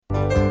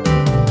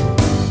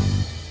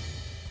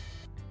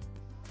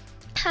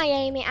Hi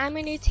Amy, I'm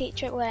a new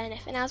teacher at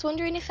Werneth and I was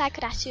wondering if I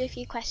could ask you a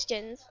few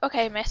questions.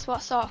 Okay, miss,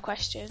 what sort of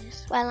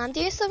questions? Well, I'm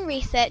doing some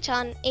research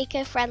on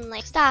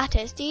eco-friendly.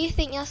 Starters, do you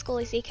think your school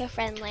is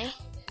eco-friendly?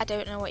 I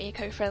don't know what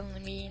eco-friendly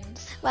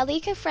means. Well,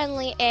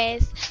 eco-friendly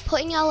is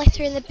putting your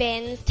litter in the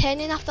bins,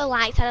 turning off the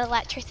lights and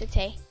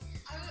electricity.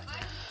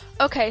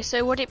 Okay,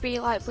 so would it be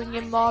like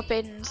bringing more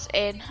bins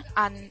in,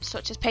 and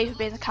such as paper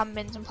bins, can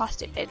bins and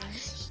plastic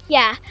bins?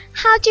 Yeah.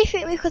 How do you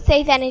think we could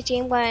save energy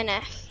in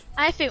Werneth?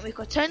 I think we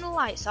could turn the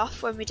lights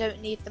off when we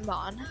don't need them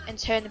on, and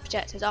turn the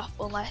projectors off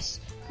unless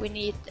we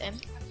need them,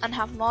 and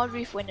have more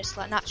roof windows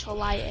to let natural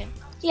light in.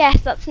 Yes,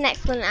 that's an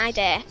excellent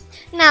idea.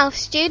 Now, for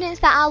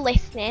students that are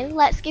listening,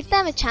 let's give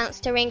them a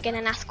chance to ring in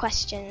and ask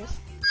questions.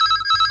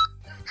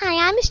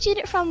 Hi, I'm a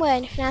student from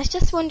Werneth and I was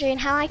just wondering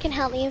how I can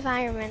help the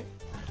environment.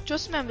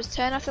 Just remember to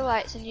turn off the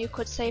lights and you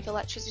could save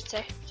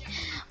electricity.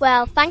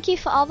 Well, thank you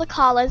for all the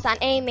callers, and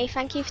Amy,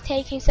 thank you for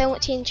taking so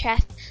much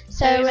interest.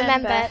 So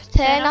remember,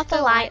 turn off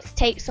the lights,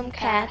 take some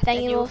care,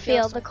 then you will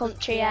feel the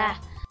country air.